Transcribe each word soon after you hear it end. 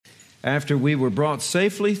After we were brought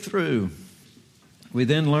safely through, we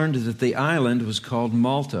then learned that the island was called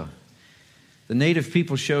Malta. The native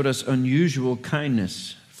people showed us unusual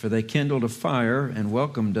kindness, for they kindled a fire and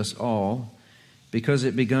welcomed us all, because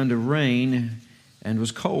it begun to rain and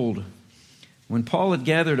was cold. When Paul had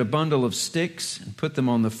gathered a bundle of sticks and put them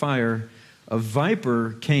on the fire, a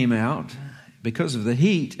viper came out because of the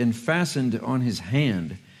heat and fastened on his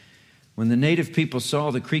hand. When the native people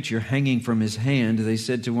saw the creature hanging from his hand, they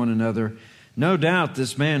said to one another, "No doubt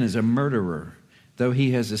this man is a murderer. Though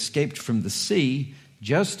he has escaped from the sea,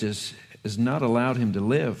 justice has not allowed him to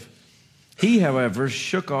live." He, however,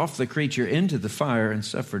 shook off the creature into the fire and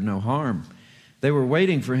suffered no harm. They were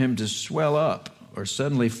waiting for him to swell up or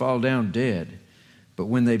suddenly fall down dead. But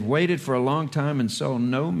when they'd waited for a long time and saw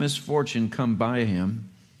no misfortune come by him,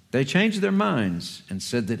 they changed their minds and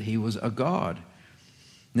said that he was a god.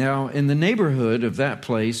 Now, in the neighborhood of that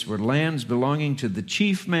place were lands belonging to the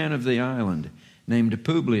chief man of the island, named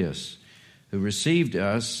Publius, who received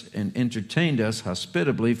us and entertained us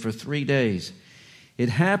hospitably for 3 days. It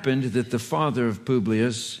happened that the father of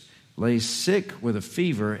Publius lay sick with a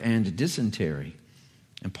fever and dysentery.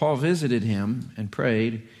 And Paul visited him and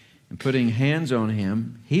prayed, and putting hands on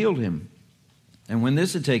him, healed him. And when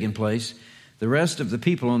this had taken place, the rest of the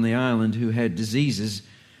people on the island who had diseases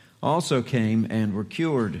also came and were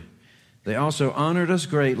cured. They also honored us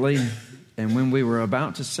greatly, and when we were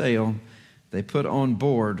about to sail, they put on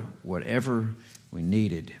board whatever we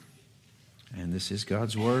needed. And this is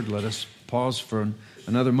God's word. Let us pause for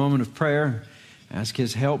another moment of prayer, ask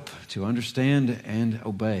his help to understand and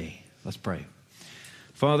obey. Let's pray.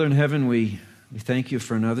 Father in heaven, we thank you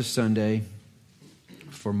for another Sunday,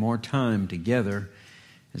 for more time together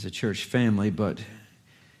as a church family, but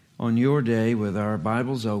on your day, with our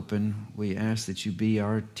Bibles open, we ask that you be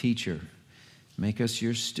our teacher. Make us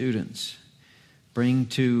your students. Bring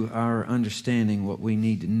to our understanding what we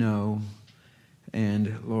need to know.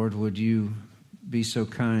 And Lord, would you be so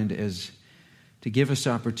kind as to give us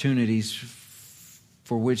opportunities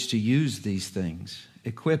for which to use these things.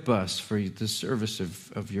 Equip us for the service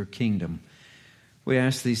of your kingdom. We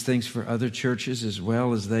ask these things for other churches as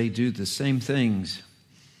well, as they do the same things.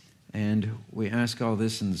 And we ask all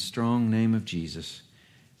this in the strong name of Jesus.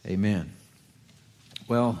 Amen.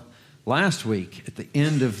 Well, last week, at the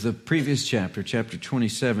end of the previous chapter, chapter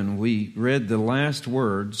 27, we read the last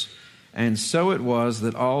words, "And so it was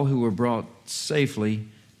that all who were brought safely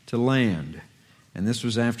to land." And this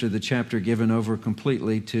was after the chapter given over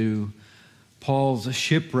completely to Paul's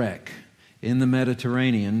shipwreck in the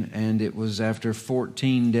Mediterranean, and it was after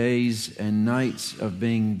 14 days and nights of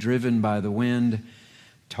being driven by the wind,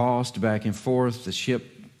 tossed back and forth, the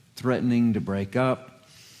ship threatening to break up.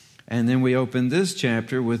 And then we opened this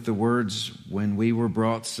chapter with the words, "when we were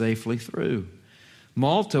brought safely through."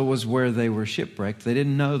 Malta was where they were shipwrecked. They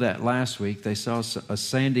didn't know that last week. They saw a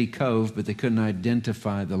sandy cove, but they couldn't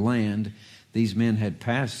identify the land. These men had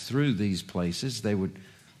passed through these places. They would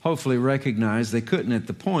hopefully recognize. They couldn't at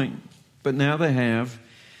the point, but now they have.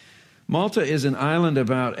 Malta is an island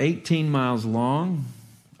about 18 miles long,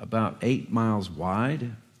 about 8 miles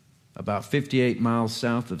wide, about 58 miles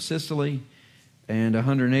south of Sicily, and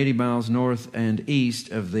 180 miles north and east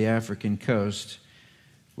of the African coast.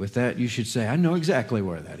 With that, you should say, "I know exactly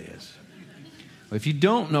where that is." If you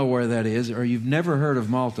don't know where that is, or you've never heard of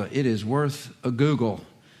Malta, it is worth a Google,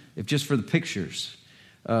 if just for the pictures.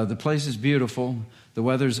 The place is beautiful. The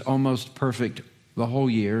weather's almost perfect the whole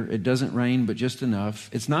year. It doesn't rain, but just enough.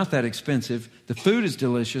 It's not that expensive. The food is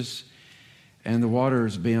delicious, and the water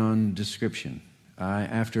is beyond description. I,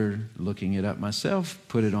 after looking it up myself,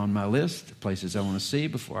 put it on my list of places I want to see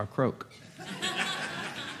before I croak.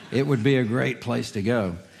 It would be a great place to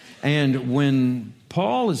go. And when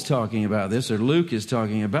Paul is talking about this, or Luke is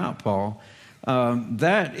talking about Paul,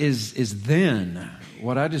 that is then.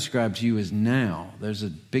 What I described to you is now. There's a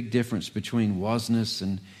big difference between wasness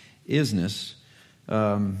and isness.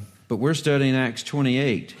 But we're studying Acts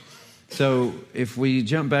 28. So if we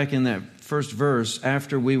jump back in that first verse,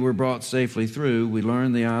 after we were brought safely through, we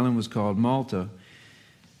learned the island was called Malta.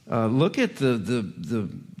 Look at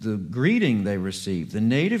the greeting they received. The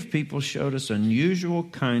native people showed us unusual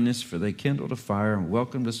kindness, for they kindled a fire and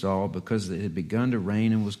welcomed us all because it had begun to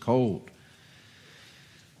rain and was cold.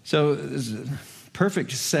 So it's a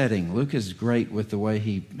perfect setting. Luke is great with the way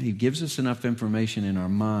he gives us enough information in our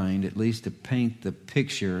mind, at least to paint the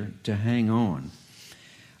picture to hang on.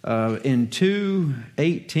 In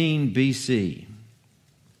 218 BC,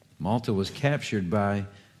 Malta was captured by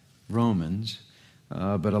Romans,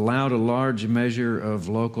 but allowed a large measure of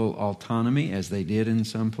local autonomy, as they did in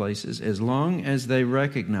some places, as long as they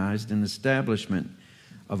recognized an establishment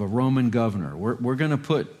of a Roman governor. We're going to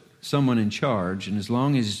put someone in charge, and as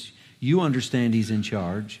long as you understand he's in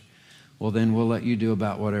charge, well, then we'll let you do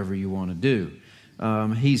about whatever you want to do.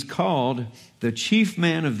 He's called the chief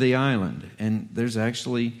man of the island, and there's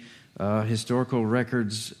actually historical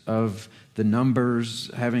records of the numbers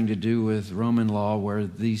having to do with Roman law where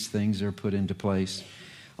these things are put into place.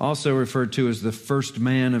 Also referred to as the first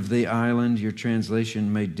man of the island. Your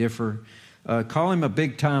translation may differ. Call him a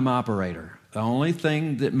big-time operator. The only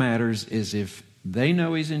thing that matters is if they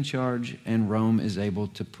know he's in charge and Rome is able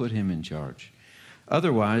to put him in charge.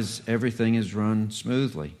 Otherwise, everything is run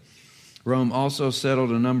smoothly. Rome also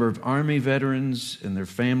settled a number of army veterans and their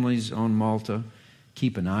families on Malta.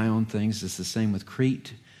 Keep an eye on things. It's the same with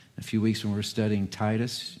Crete. A few weeks when we're studying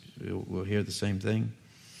Titus, we'll hear the same thing.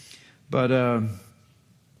 But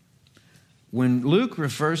when Luke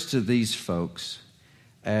refers to these folks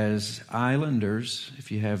as islanders,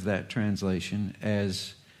 if you have that translation,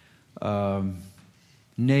 as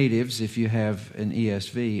natives, if you have an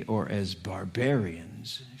ESV, or as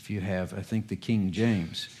barbarians, if you have, I think, the King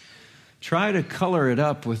James, try to color it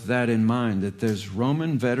up with that in mind, that there's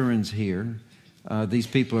Roman veterans here. These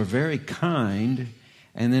people are very kind,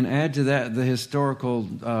 and then add to that the historical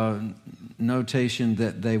notation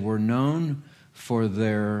that they were known for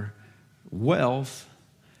their wealth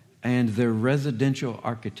and their residential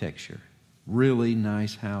architecture. Really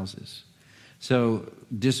nice houses. So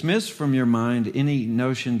dismiss from your mind any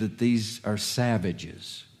notion that these are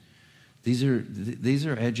savages. These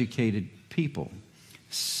are educated people.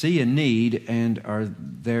 See a need and are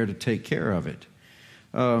there to take care of it.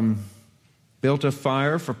 Built a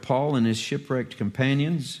fire for Paul and his shipwrecked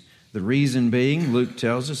companions. The reason being, Luke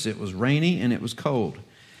tells us, it was rainy and it was cold.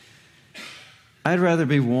 I'd rather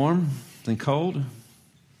be warm than cold.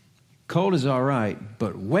 Cold is all right,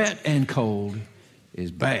 but wet and cold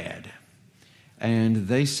is bad. And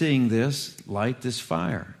they seeing this, light this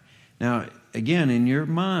fire. Now, again, in your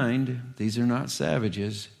mind, these are not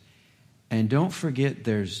savages. And don't forget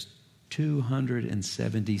there's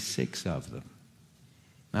 276 of them.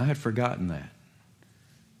 I had forgotten that.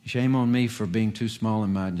 Shame on me for being too small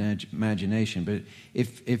in my imagination. But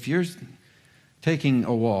if you're taking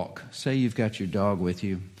a walk, say you've got your dog with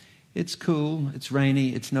you, it's cool, it's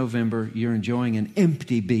rainy, it's November, you're enjoying an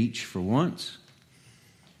empty beach for once,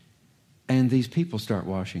 and these people start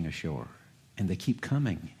washing ashore, and they keep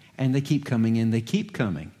coming, and they keep coming, and they keep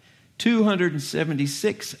coming.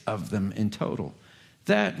 276 of them in total.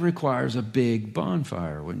 That requires a big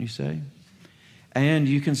bonfire, wouldn't you say? And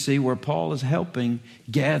you can see where Paul is helping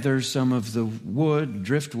gather some of the wood,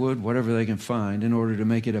 driftwood, whatever they can find, in order to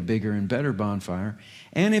make it a bigger and better bonfire.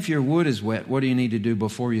 And if your wood is wet, what do you need to do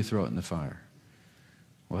before you throw it in the fire?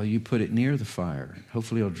 Well, you put it near the fire.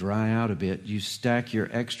 Hopefully it'll dry out a bit. You stack your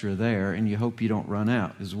extra there, and you hope you don't run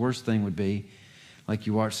out. Because the worst thing would be, like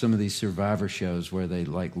you watch some of these survivor shows where they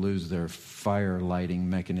like lose their fire lighting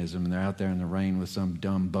mechanism, and they're out there in the rain with some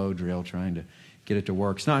dumb bow drill trying to get it to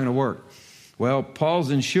work. It's not going to work. Well,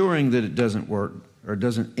 Paul's ensuring that it doesn't work or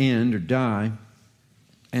doesn't end or die.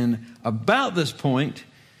 And about this point,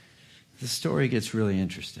 the story gets really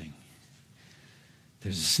interesting.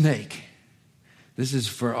 There's a snake. This is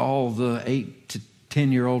for all the 8 to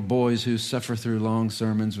 10-year-old boys who suffer through long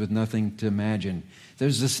sermons with nothing to imagine.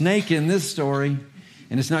 There's a snake in this story,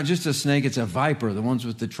 and it's not just a snake, it's a viper, the ones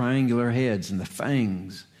with the triangular heads and the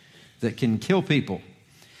fangs that can kill people.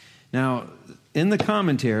 Now, in the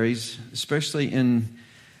commentaries, especially in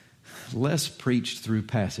less preached through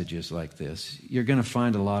passages like this, you're going to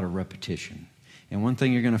find a lot of repetition. And one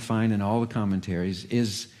thing you're going to find in all the commentaries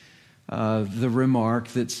is the remark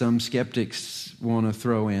that some skeptics want to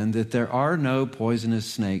throw in, that there are no poisonous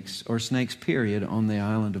snakes or snakes, period, on the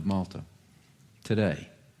island of Malta today.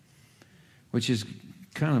 Which is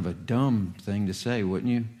kind of a dumb thing to say,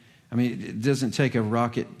 wouldn't you? I mean, it doesn't take a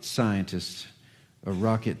rocket scientist, a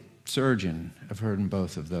rocket surgeon. I've heard in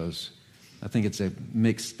both of those. I think it's a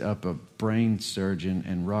mixed up a brain surgeon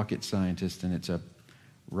and rocket scientist, and it's a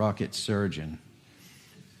rocket surgeon.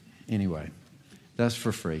 Anyway, that's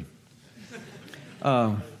for free.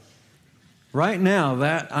 Right now,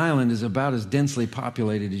 that island is about as densely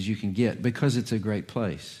populated as you can get because it's a great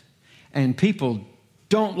place. And people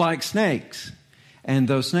don't like snakes. And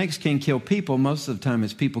though snakes can kill people, most of the time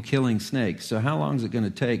it's people killing snakes. So how long is it going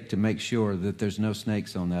to take to make sure that there's no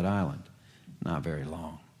snakes on that island? Not very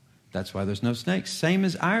long. That's why there's no snakes. Same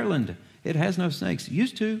as Ireland. It has no snakes. It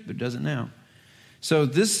used to, but doesn't now. So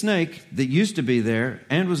this snake that used to be there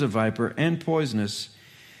and was a viper and poisonous,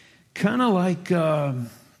 kind of like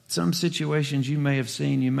some situations you may have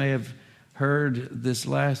seen. You may have heard this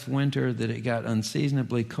last winter that it got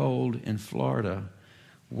unseasonably cold in Florida,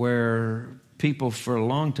 where people for a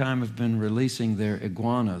long time have been releasing their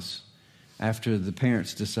iguanas after the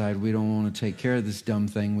parents decide we don't want to take care of this dumb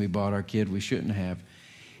thing we bought our kid we shouldn't have.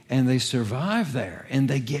 And they survive there, and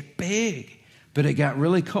they get big. But it got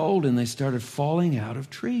really cold, and they started falling out of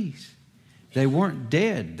trees. They weren't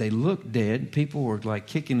dead. They looked dead. People were like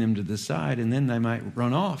kicking them to the side, and then they might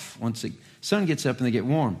run off once the sun gets up and they get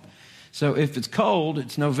warm. So if it's cold,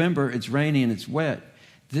 it's November, it's rainy, and it's wet,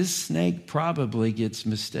 this snake probably gets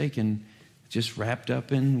mistaken, just wrapped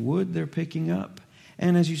up in wood they're picking up.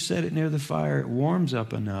 And as you set it near the fire, it warms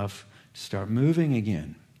up enough to start moving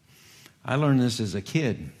again. I learned this as a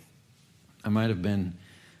kid. I might have been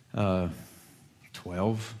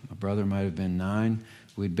 12. My brother might have been 9.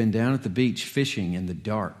 We'd been down at the beach fishing in the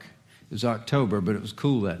dark. It was October, but it was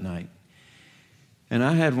cool that night. And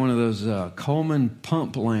I had one of those Coleman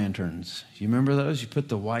pump lanterns. You remember those? You put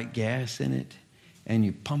the white gas in it, and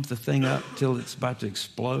you pump the thing up till it's about to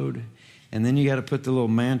explode. And then you got to put the little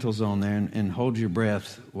mantles on there and hold your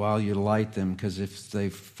breath while you light them, because if they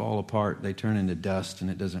fall apart, they turn into dust and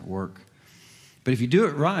it doesn't work. But if you do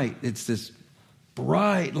it right, it's this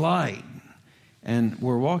bright light. And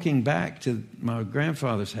we're walking back to my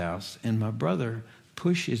grandfather's house, and my brother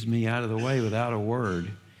pushes me out of the way without a word.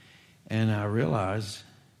 And I realize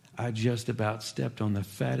I just about stepped on the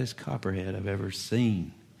fattest copperhead I've ever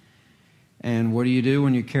seen. And what do you do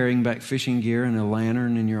when you're carrying back fishing gear and a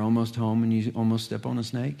lantern and you're almost home and you almost step on a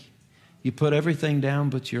snake? You put everything down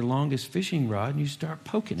but your longest fishing rod and you start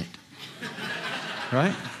poking it.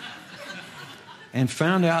 Right? And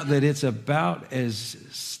found out that it's about as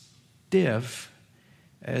stiff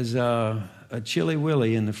as a Chili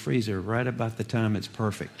Willy in the freezer right about the time it's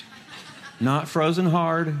perfect. Not frozen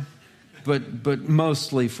hard, but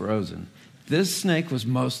mostly frozen. This snake was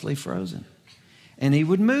mostly frozen. And he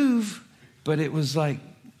would move, but it was like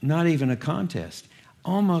not even a contest.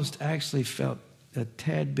 Almost actually felt a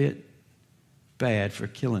tad bit bad for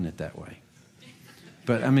killing it that way.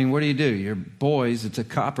 But, I mean, what do? You're boys, it's a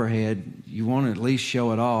copperhead. You want to at least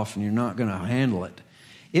show it off, and you're not going to handle it.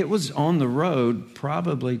 It was on the road,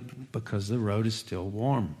 probably because the road is still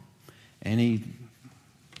warm. And he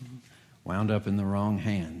wound up in the wrong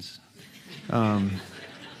hands.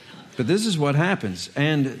 But this is what happens.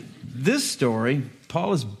 And this story,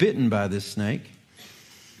 Paul is bitten by this snake.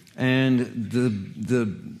 And the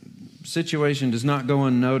situation does not go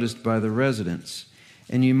unnoticed by the residents.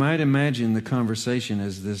 And you might imagine the conversation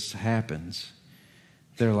as this happens.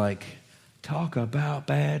 They're like, talk about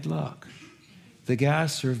bad luck. The guy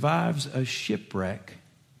survives a shipwreck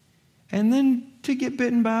and then to get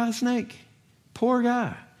bitten by a snake. Poor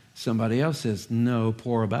guy. Somebody else says, no,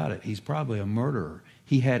 poor about it. He's probably a murderer.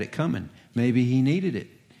 He had it coming. Maybe he needed it.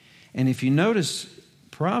 And if you notice,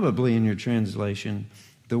 probably in your translation,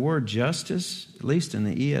 the word justice, at least in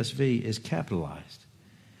the ESV, is capitalized.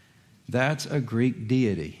 That's a Greek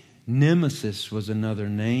deity. Nemesis was another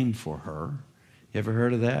name for her. You ever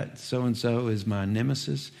heard of that? So-and-so is my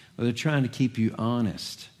nemesis. Well, they're trying to keep you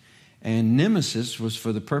honest. And nemesis was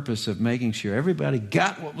for the purpose of making sure everybody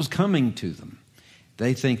got what was coming to them.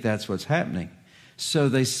 They think that's what's happening. So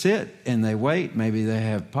they sit and they wait. Maybe they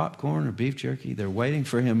have popcorn or beef jerky. They're waiting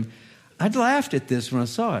for him. I laughed at this when I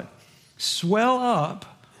saw it. Swell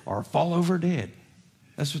up or fall over dead.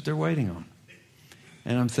 That's what they're waiting on.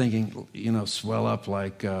 And I'm thinking, swell up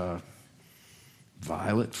like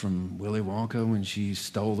Violet from Willy Wonka when she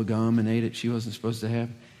stole the gum and ate it she wasn't supposed to have.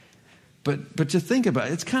 But to think about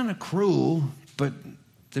it, it's kind of cruel, but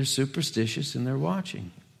they're superstitious and they're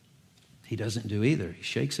watching. He doesn't do either. He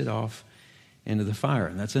shakes it off into the fire.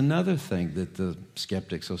 And that's another thing that the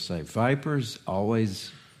skeptics will say. Vipers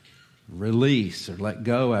always release or let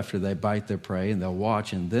go after they bite their prey, and they'll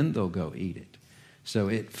watch, and then they'll go eat it. So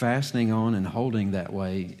it fastening on and holding that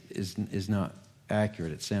way is not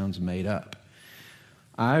accurate. It sounds made up.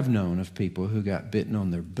 I've known of people who got bitten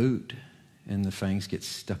on their boot, and the fangs get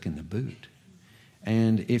stuck in the boot.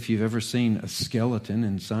 And if you've ever seen a skeleton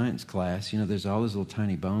in science class, there's all those little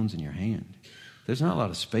tiny bones in your hand. There's not a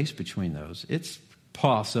lot of space between those. It's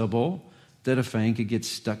possible that a fang could get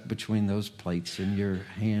stuck between those plates in your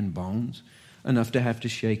hand bones, enough to have to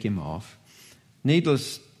shake him off.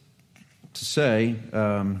 Needless to say,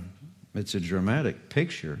 it's a dramatic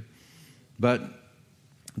picture, but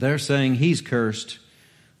they're saying he's cursed.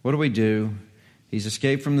 What do? He's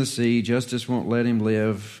escaped from the sea. Justice won't let him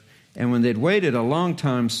live. And when they'd waited a long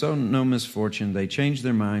time, so no misfortune, they changed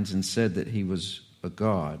their minds and said that he was a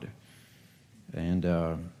god. And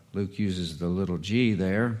Luke uses the little g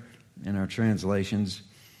there in our translations.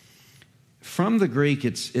 From the Greek,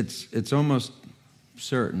 it's almost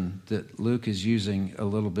certain that Luke is using a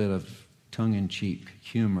little bit of tongue-in-cheek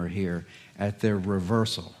humor here at their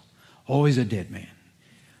reversal. Oh, he's a dead man.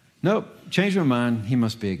 Nope, changed my mind. He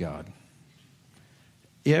must be a god.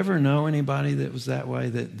 You ever know anybody that was that way?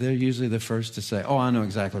 That they're usually the first to say, oh, I know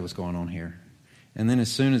exactly what's going on here. And then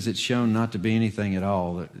as soon as it's shown not to be anything at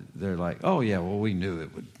all, they're like, oh, yeah, well, we knew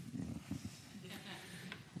it would.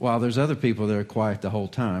 While there's other people that are quiet the whole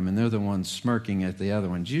time, and they're the ones smirking at the other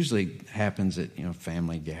ones. Usually happens at,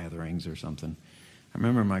 family gatherings or something. I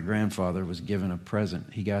remember my grandfather was given a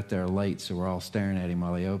present. He got there late, so we're all staring at him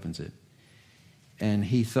while he opens it. And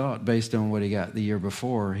he thought, based on what he got the year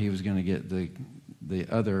before, he was going to get the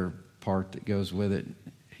other part that goes with it.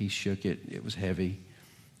 He shook it. It was heavy.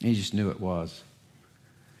 He just knew it was.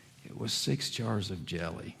 It was 6 jars of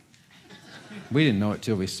jelly. We didn't know it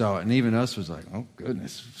till we saw it, and even us was like, "Oh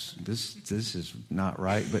goodness, this is not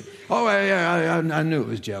right." But I knew it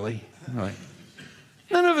was jelly. Right?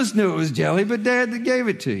 None of us knew it was jelly, but Dad gave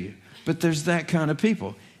it to you. But there's that kind of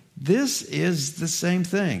people. This is the same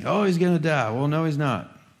thing. Oh, he's going to die. Well, no, he's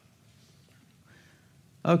not.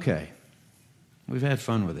 Okay, we've had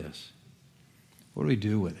fun with this. What do we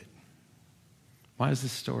do with it? Why is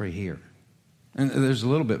this story here? And there's a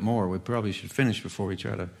little bit more. We probably should finish before we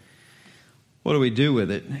try to. What do we do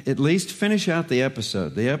with it? At least finish out the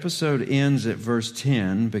episode. The episode ends at verse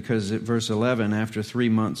 10 because at verse 11, after 3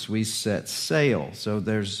 months, we set sail. So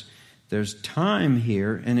there's time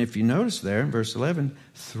here. And if you notice there in verse 11,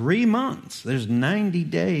 3 months. There's 90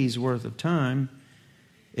 days worth of time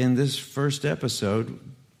in this first episode.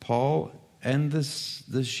 Paul and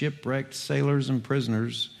the shipwrecked sailors and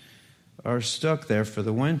prisoners are stuck there for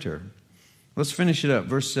the winter. Let's finish it up.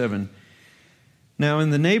 Verse 7. Now,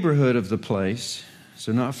 in the neighborhood of the place,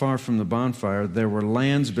 so not far from the bonfire, there were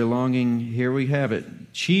lands belonging, here we have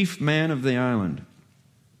it, chief man of the island.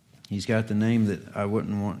 He's got the name that I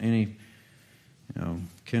wouldn't want any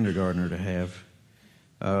kindergartner to have,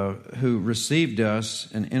 who received us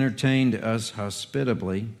and entertained us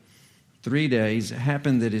hospitably. 3 days. It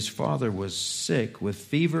happened that his father was sick with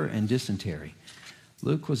fever and dysentery.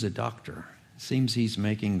 Luke was a doctor. Seems he's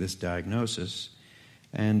making this diagnosis.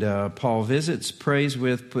 And Paul visits, prays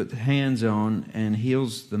with, puts hands on, and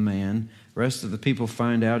heals the man. The rest of the people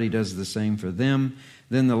find out he does the same for them.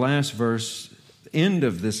 Then the last verse, end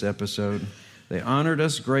of this episode, they honored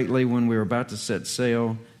us greatly when we were about to set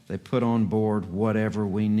sail. They put on board whatever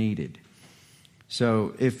we needed.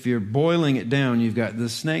 So if you're boiling it down, you've got the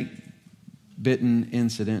snake-bitten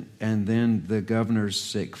incident and then the governor's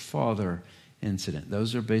sick father incident.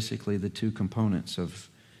 Those are basically the two components of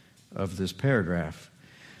this paragraph.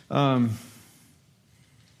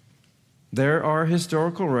 There are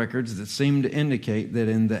historical records that seem to indicate that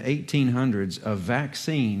in the 1800s, a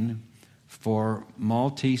vaccine for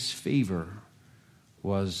Maltese fever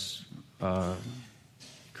was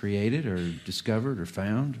created or discovered or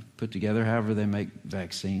found, put together, however they make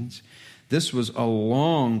vaccines. This was a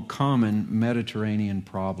long, common Mediterranean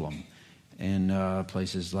problem in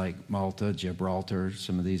places like Malta, Gibraltar,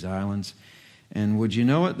 some of these islands. And would you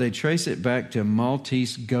know it? They trace it back to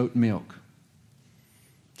Maltese goat milk.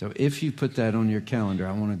 So if you put that on your calendar,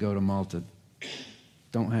 I want to go to Malta,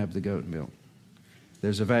 don't have the goat milk.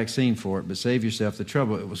 There's a vaccine for it, but save yourself the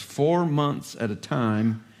trouble. It was 4 months at a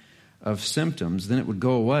time of symptoms. Then it would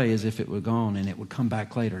go away as if it were gone, and it would come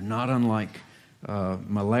back later, not unlike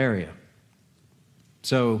malaria.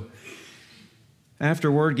 So after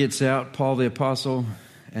word gets out, Paul the apostle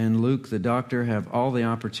and Luke the doctor have all the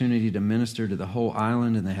opportunity to minister to the whole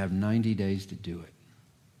island, and they have 90 days to do it.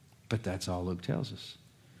 But that's all Luke tells us.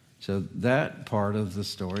 So that part of the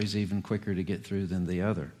story is even quicker to get through than the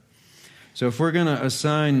other. So if we're going to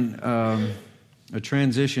assign a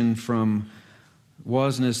transition from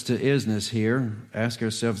wasness to isness here, ask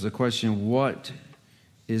ourselves the question, what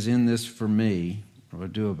is in this for me? What do I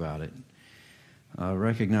do about it?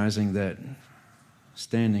 Recognizing that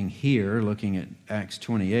standing here, looking at Acts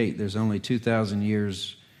 28, there's only 2,000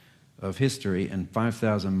 years of history and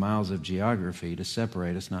 5,000 miles of geography to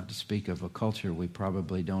separate us, not to speak of a culture we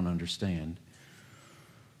probably don't understand.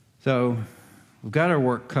 So we've got our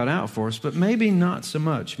work cut out for us, but maybe not so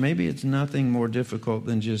much. Maybe it's nothing more difficult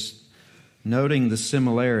than just noting the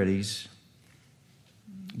similarities,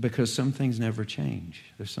 because some things never change.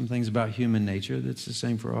 There's some things about human nature that's the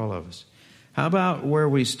same for all of us. How about where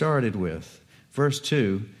we started with? Verse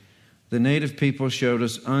 2, the native people showed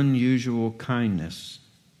us unusual kindness,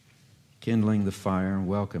 kindling the fire and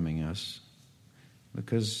welcoming us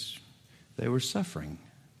because they were suffering.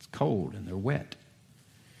 It's cold and they're wet.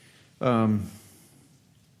 Don't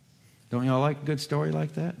y'all like a good story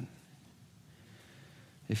like that?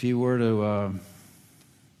 If you were to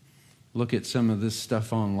look at some of this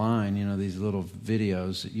stuff online, these little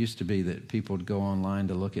videos. It used to be that people would go online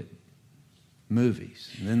to look at movies,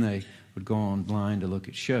 and then they would go online to look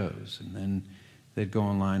at shows, and then they'd go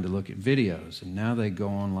online to look at videos, and now they go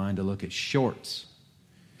online to look at shorts,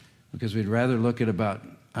 because we'd rather look at about,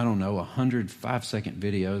 100 5-second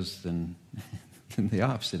videos than the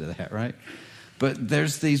opposite of that, right? But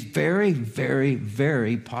there's these very, very,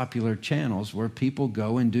 very popular channels where people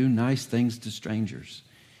go and do nice things to strangers,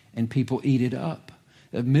 and people eat it up.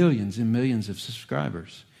 They have millions and millions of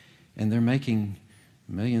subscribers, and they're making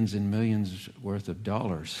millions and millions worth of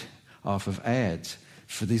dollars off of ads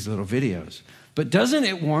for these little videos. But doesn't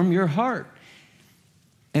it warm your heart?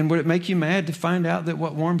 And would it make you mad to find out that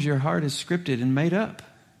what warms your heart is scripted and made up?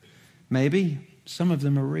 Maybe some of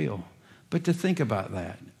them are real. But to think about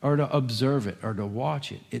that, or to observe it, or to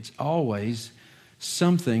watch it, it's always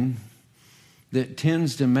something that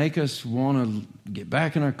tends to make us want to get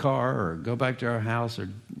back in our car or go back to our house or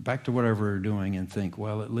back to whatever we're doing and think,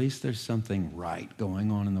 well, at least there's something right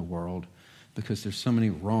going on in the world, because there's so many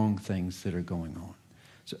wrong things that are going on.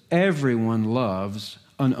 So everyone loves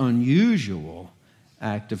an unusual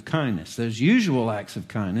act of kindness. There's usual acts of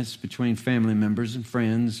kindness between family members and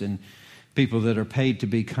friends and people that are paid to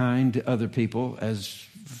be kind to other people as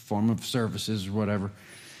a form of services or whatever.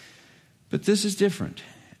 But this is different.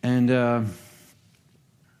 And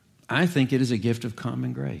I think it is a gift of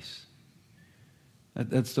common grace.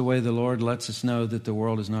 That's the way the Lord lets us know that the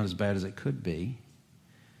world is not as bad as it could be.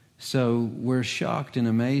 So we're shocked and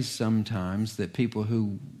amazed sometimes that people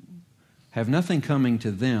who have nothing coming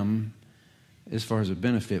to them as far as a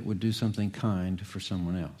benefit would do something kind for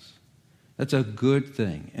someone else. That's a good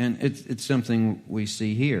thing, and it's something we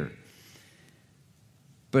see here.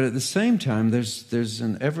 But at the same time, there's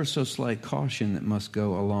an ever so slight caution that must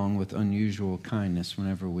go along with unusual kindness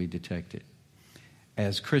whenever we detect it.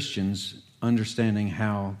 As Christians, understanding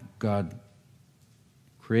how God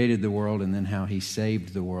created the world and then how He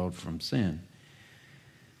saved the world from sin.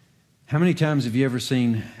 How many times have you ever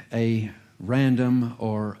seen a random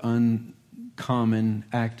or uncommon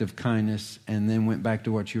act of kindness and then went back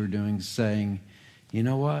to what you were doing, saying, you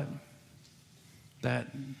know what? That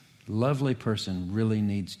lovely person really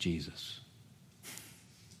needs Jesus.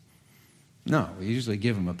 No, we usually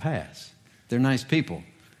give them a pass. They're nice people.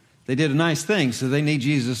 They did a nice thing, so they need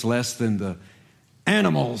Jesus less than the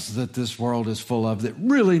animals that this world is full of that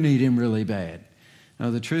really need Him really bad.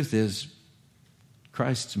 Now, the truth is,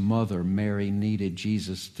 Christ's mother, Mary, needed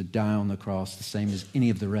Jesus to die on the cross the same as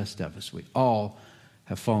any of the rest of us. We all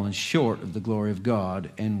have fallen short of the glory of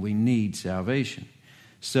God, and we need salvation.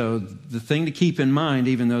 So the thing to keep in mind,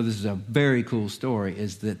 even though this is a very cool story,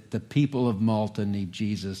 is that the people of Malta need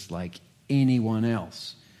Jesus like anyone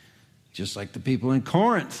else. Just like the people in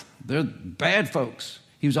Corinth. They're bad folks.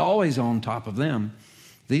 He was always on top of them.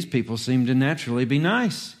 These people seem to naturally be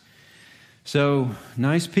nice. So,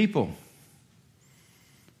 nice people.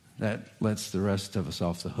 That lets the rest of us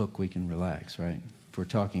off the hook. We can relax, right? If we're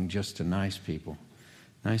talking just to nice people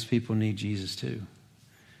need Jesus too.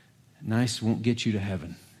 Nice won't get you to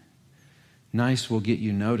heaven. Nice will get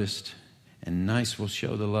you noticed, and nice will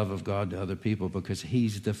show the love of God to other people, because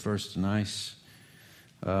He's the first nice.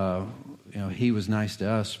 He was nice to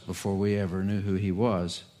us before we ever knew who He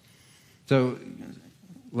was. So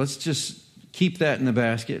let's just keep that in the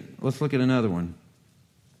basket. Let's look at another one.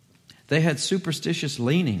 They had superstitious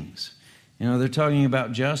leanings. They're talking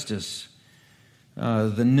about justice,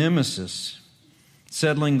 the nemesis,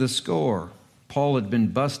 settling the score. Paul had been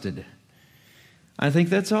busted. I think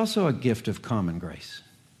that's also a gift of common grace,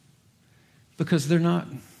 because they're not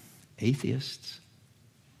atheists.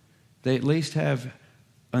 They at least have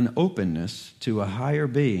an openness to a higher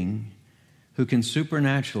being who can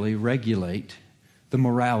supernaturally regulate the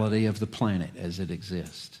morality of the planet as it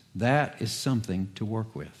exists. That is something to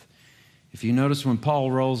work with. If you notice, when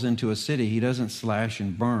Paul rolls into a city, he doesn't slash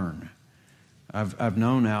and burn. I've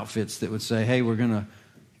known outfits that would say, hey, we're going to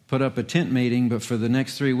put up a tent meeting, but for the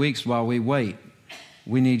next 3 weeks while we wait,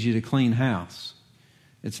 we need you to clean house.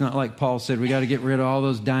 It's not like Paul said, we got to get rid of all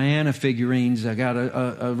those Diana figurines. I got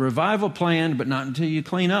a revival planned, but not until you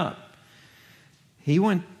clean up. He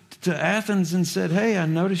went to Athens and said, hey, I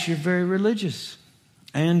notice you're very religious.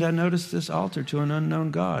 And I noticed this altar to an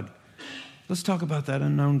unknown God. Let's talk about that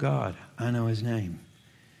unknown God. I know His name.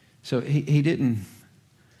 So he didn't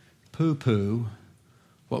poo-poo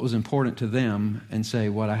what was important to them and say,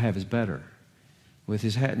 what I have is better. With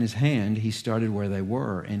his hat in his hand, he started where they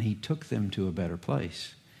were, and he took them to a better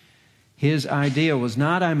place. His idea was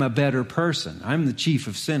not, I'm a better person. I'm the chief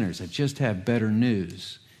of sinners. I just have better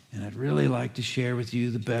news. And I'd really like to share with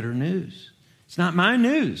you the better news. It's not my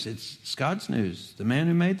news. It's God's news, the man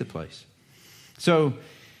who made the place. So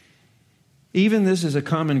even this is a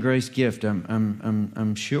common grace gift.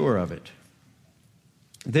 I'm sure of it.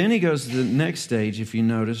 Then he goes to the next stage. If you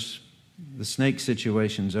notice, the snake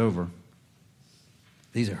situation's over.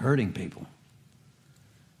 These are hurting people.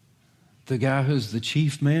 The guy who's the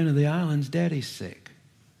chief man of the island's daddy's sick.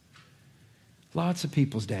 Lots of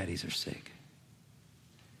people's daddies are sick.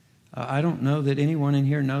 I don't know that anyone in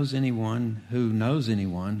here knows anyone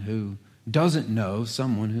who doesn't know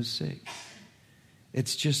someone who's sick.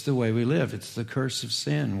 It's just the way we live. It's the curse of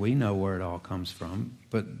sin. We know where it all comes from.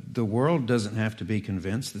 But the world doesn't have to be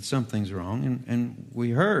convinced that something's wrong, and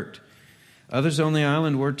we hurt. Others on the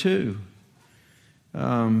island were too.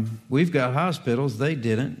 We've got hospitals. They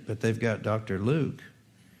didn't, but they've got Dr. Luke.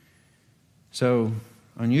 So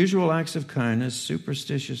unusual acts of kindness,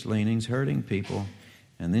 superstitious leanings, hurting people,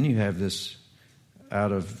 and then you have this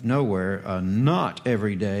out of nowhere, a not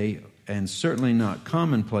everyday and certainly not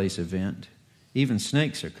commonplace event. Even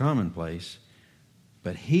snakes are commonplace,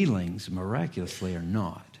 but healings miraculously are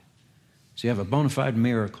not. So you have a bona fide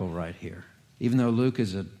miracle right here. Even though Luke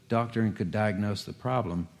is a doctor and could diagnose the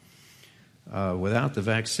problem, without the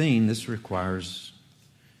vaccine, this requires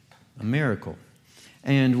a miracle.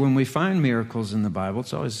 And when we find miracles in the Bible,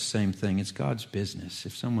 it's always the same thing. It's God's business.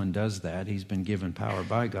 If someone does that, he's been given power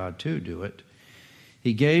by God to do it.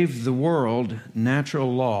 He gave the world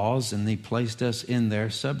natural laws, and he placed us in there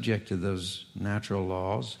subject to those natural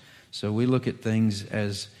laws. So we look at things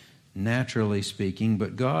as naturally speaking,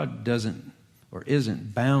 but God doesn't or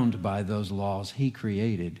isn't bound by those laws he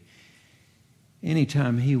created.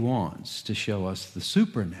 Anytime he wants to show us the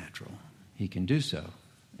supernatural, he can do so.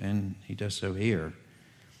 And he does so here.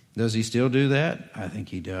 Does he still do that? I think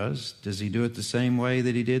he does. Does he do it the same way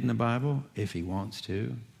that he did in the Bible? If he wants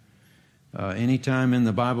to. Anytime in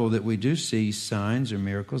the Bible that we do see signs or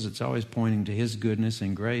miracles, it's always pointing to his goodness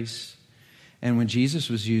and grace. And when Jesus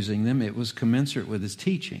was using them, it was commensurate with his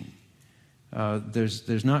teaching.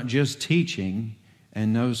 There's not just teaching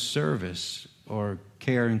and no service or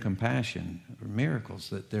care and compassion or miracles,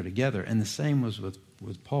 that they're together. And the same was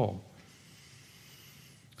with Paul.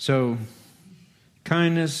 So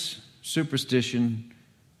kindness, superstition,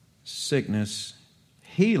 sickness,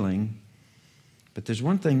 healing. But there's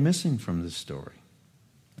one thing missing from this story.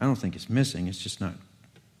 I don't think it's missing. It's just not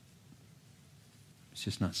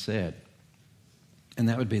said. And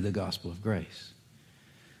that would be the gospel of grace.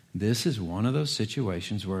 This is one of those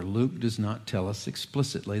situations where Luke does not tell us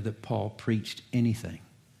explicitly that Paul preached anything.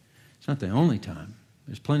 It's not the only time.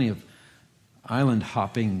 There's plenty of island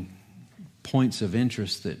hopping points of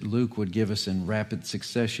interest that Luke would give us in rapid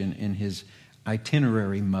succession in his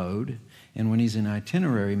itinerary mode. And when he's in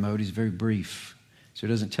itinerary mode, he's very brief. So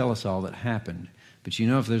he doesn't tell us all that happened. But you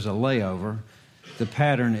know, if there's a layover, the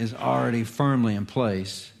pattern is already firmly in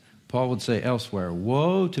place. Paul would say elsewhere,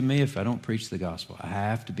 woe to me if I don't preach the gospel. I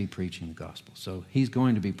have to be preaching the gospel. So he's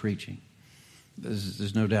going to be preaching.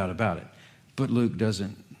 There's no doubt about it. But Luke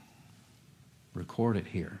doesn't record it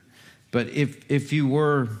here. But if you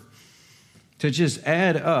were to just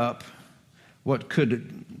add up what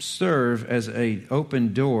could serve as an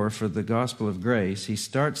open door for the gospel of grace, he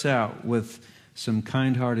starts out with some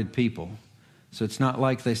kind-hearted people. So it's not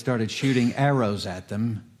like they started shooting arrows at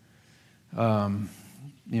them. Some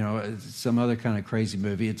other kind of crazy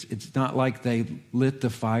movie. It's not like they lit the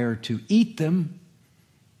fire to eat them.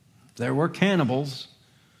 There were cannibals.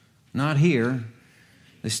 Not here.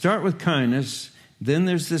 They start with kindness. Then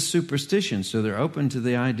there's this superstition. So they're open to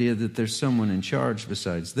the idea that there's someone in charge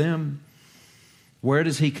besides them. Where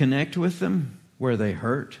does he connect with them? Where they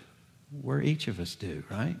hurt. Where each of us do,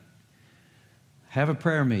 right? Have a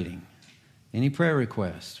prayer meeting. Any prayer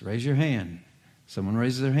requests, raise your hand. Someone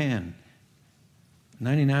raises their hand.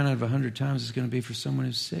 99 out of 100 times it's going to be for someone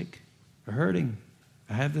who's sick or hurting.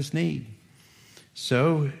 I have this need.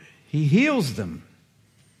 So he heals them.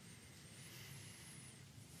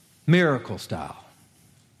 Miracle style.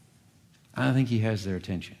 I think he has their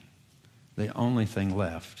attention. The only thing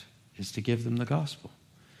left is to give them the gospel.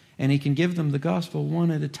 And he can give them the gospel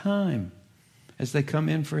one at a time as they come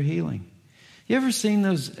in for healing. You ever seen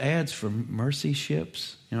those ads for mercy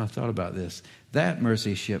ships? I thought about this. That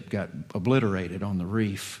mercy ship got obliterated on the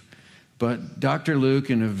reef. But Dr. Luke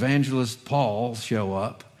and Evangelist Paul show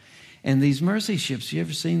up. And these mercy ships, you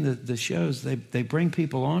ever seen the shows? They bring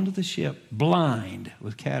people onto the ship blind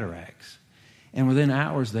with cataracts. And within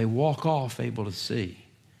hours, they walk off able to see.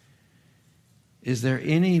 Is there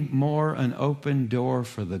any more an open door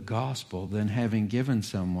for the gospel than having given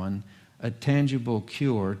someone a tangible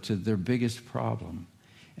cure to their biggest problem?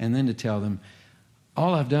 And then to tell them,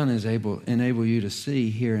 All I've done is enable you to see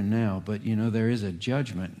here and now, but there is a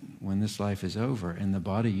judgment when this life is over and the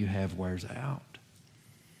body you have wears out.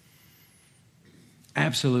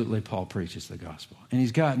 Absolutely, Paul preaches the gospel, and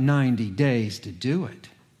he's got 90 days to do it.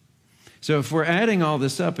 So if we're adding all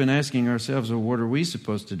this up and asking ourselves, well, what are we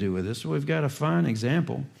supposed to do with this? Well, we've got a fine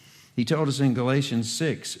example. He told us in Galatians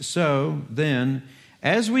 6, so then,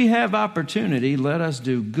 as we have opportunity, let us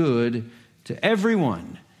do good to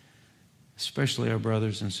everyone, especially our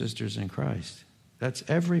brothers and sisters in Christ. That's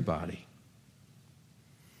everybody.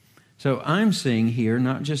 So I'm seeing here,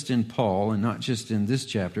 not just in Paul and not just in this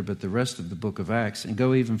chapter, but the rest of the book of Acts, and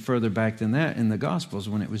go even further back than that in the Gospels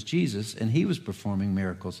when it was Jesus and he was performing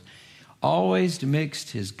miracles, always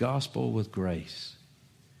mixed his gospel with grace.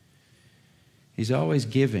 He's always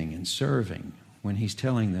giving and serving when he's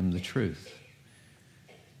telling them the truth.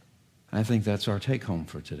 I think that's our take home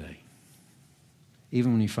for today.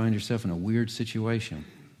 Even when you find yourself in a weird situation,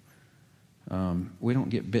 we don't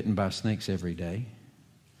get bitten by snakes every day.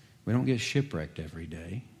 We don't get shipwrecked every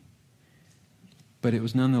day. But it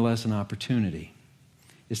was nonetheless an opportunity.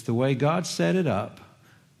 It's the way God set it up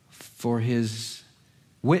for his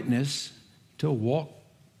witness to walk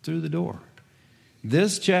through the door.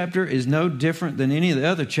 This chapter is no different than any of the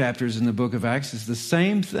other chapters in the book of Acts. It's the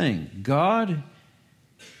same thing. God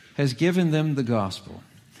has given them the gospel.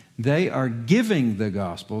 They are giving the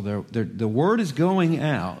gospel. The word is going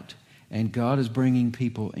out, and God is bringing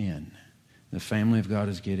people in. The family of God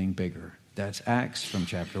is getting bigger. That's Acts from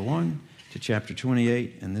chapter 1 to chapter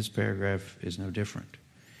 28, and this paragraph is no different.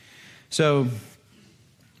 So,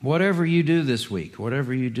 whatever you do this week,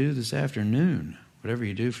 whatever you do this afternoon, whatever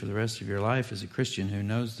you do for the rest of your life as a Christian who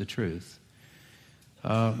knows the truth,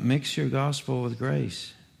 mix your gospel with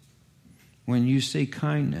grace. When you see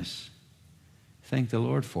kindness, thank the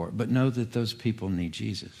Lord for it, but know that those people need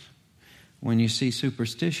Jesus. When you see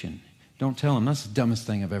superstition, don't tell them that's the dumbest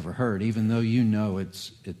thing I've ever heard, even though you know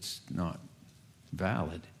it's not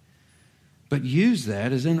valid. But use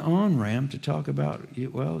that as an on-ramp to talk about,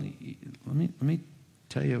 well, let me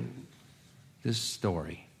tell you this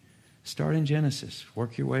story. Start in Genesis.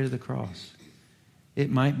 Work your way to the cross.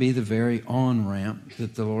 It might be the very on-ramp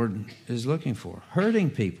that the Lord is looking for.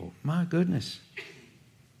 Hurting people, my goodness.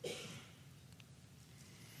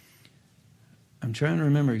 I'm trying to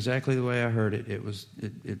remember exactly the way I heard it.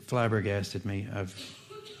 It flabbergasted me.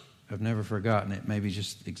 I've never forgotten it. Maybe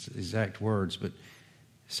just exact words, but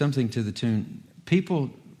something to the tune. People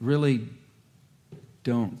really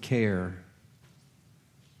don't care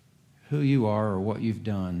who you are or what you've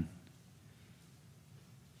done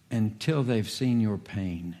until they've seen your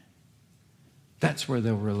pain. That's where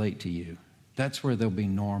they'll relate to you. That's where they'll be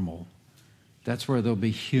normal. That's where they'll be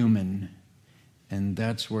human. And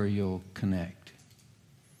that's where you'll connect.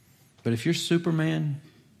 But if you're Superman,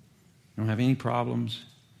 you don't have any problems,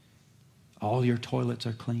 all your toilets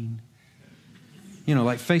are clean,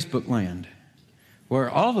 like Facebook land, where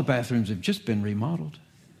all the bathrooms have just been remodeled,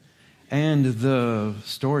 and the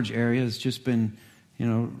storage area has just been,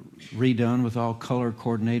 redone with all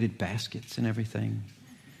color-coordinated baskets and everything.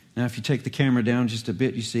 Now, if you take the camera down just a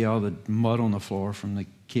bit, you see all the mud on the floor from the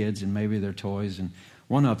kids and maybe their toys, and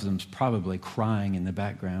one of them's probably crying in the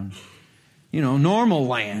background. Normal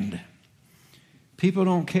land. People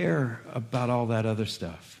don't care about all that other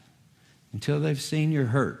stuff until they've seen your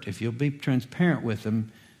hurt. If you'll be transparent with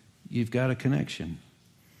them, you've got a connection.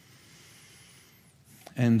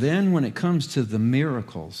 And then when it comes to the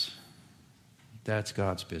miracles, that's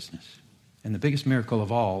God's business. And the biggest miracle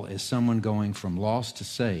of all is someone going from lost to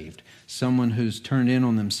saved. Someone who's turned in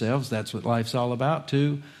on themselves. That's what life's all about,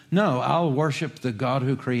 too. No, I'll worship the God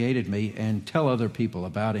who created me and tell other people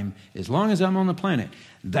about him as long as I'm on the planet.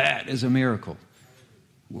 That is a miracle.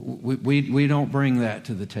 We don't bring that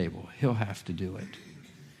to the table. He'll have to do it.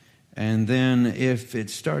 And then if it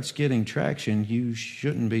starts getting traction, you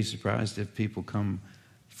shouldn't be surprised if people come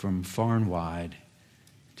from far and wide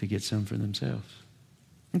to get some for themselves.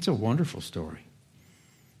 It's a wonderful story.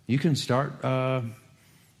 You can start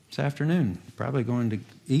this afternoon. Probably going to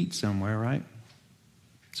eat somewhere, right?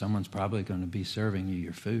 Someone's probably going to be serving you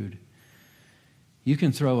your food. You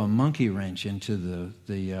can throw a monkey wrench into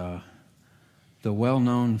the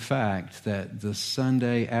well-known fact that the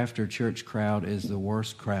Sunday after church crowd is the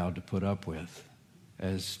worst crowd to put up with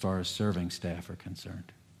as far as serving staff are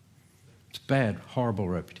concerned. It's a bad, horrible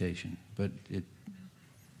reputation, but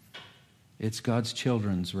it's God's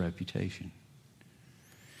children's reputation.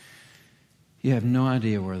 You have no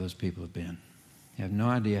idea where those people have been. You have no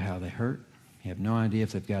idea how they hurt. You have no idea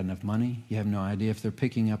if they've got enough money. You have no idea if they're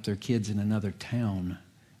picking up their kids in another town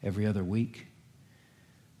every other week.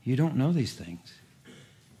 You don't know these things.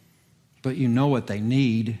 but you know what they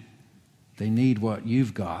need. They need what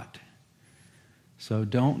you've got. So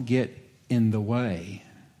don't get in the way,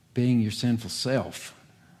 being your sinful self,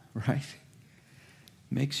 right?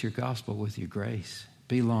 Mix your gospel with your grace.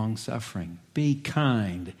 Be long-suffering. Be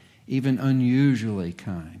kind, even unusually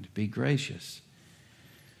kind. Be gracious.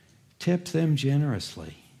 Tip them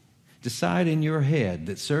generously. Decide in your head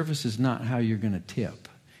that service is not how you're going to tip.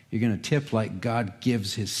 You're going to tip like God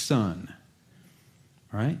gives his son,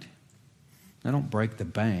 right? Now, don't break the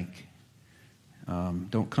bank.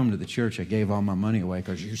 Don't come to the church. I gave all my money away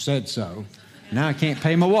because you said so. Now I can't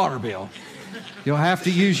pay my water bill. You'll have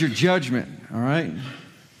to use your judgment, all right?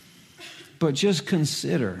 But just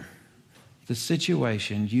consider the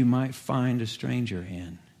situation you might find a stranger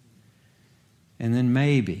in. And then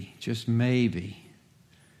maybe, just maybe,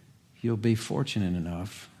 you'll be fortunate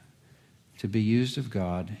enough to be used of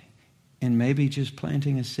God, and maybe just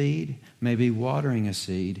planting a seed, maybe watering a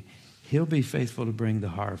seed. He'll be faithful to bring the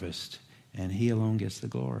harvest, and he alone gets the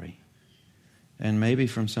glory. And maybe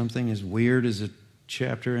from something as weird as a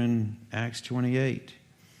chapter in Acts 28,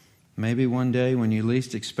 maybe one day when you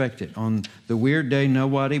least expect it, on the weird day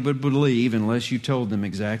nobody would believe unless you told them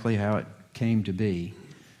exactly how it came to be.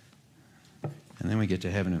 And then we get to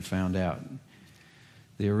heaven and found out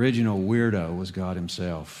the original weirdo was God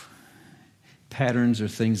himself. Patterns are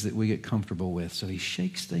things that we get comfortable with, so he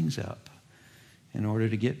shakes things up in order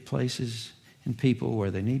to get places and people where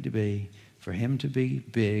they need to be, for him to be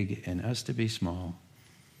big and us to be small.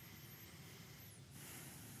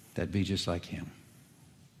 That'd be just like him.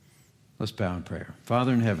 Let's bow in prayer.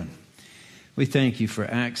 Father in heaven, we thank you for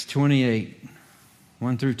Acts 28,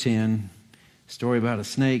 1 through 10, story about a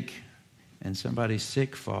snake and somebody's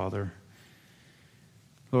sick father.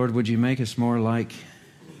 Lord, would you make us more like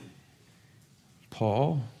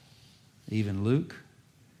Paul, even Luke?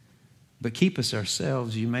 But keep us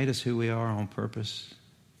ourselves. You made us who we are on purpose.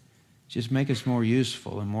 Just make us more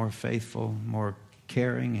useful and more faithful, more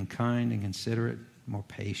caring and kind and considerate, more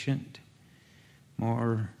patient,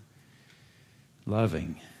 more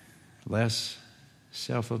loving, less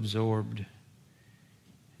self-absorbed.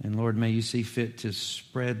 And Lord, may you see fit to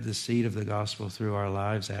spread the seed of the gospel through our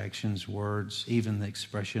lives, actions, words, even the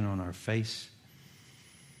expression on our face.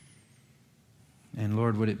 And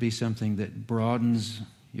Lord, would it be something that broadens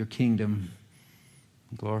your kingdom,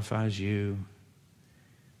 glorifies you.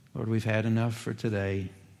 Lord, we've had enough for today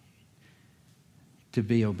to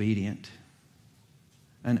be obedient,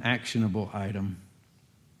 an actionable item.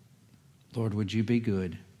 Lord, would you be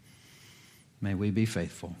good? May we be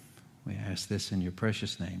faithful. We ask this in your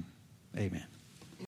precious name. Amen.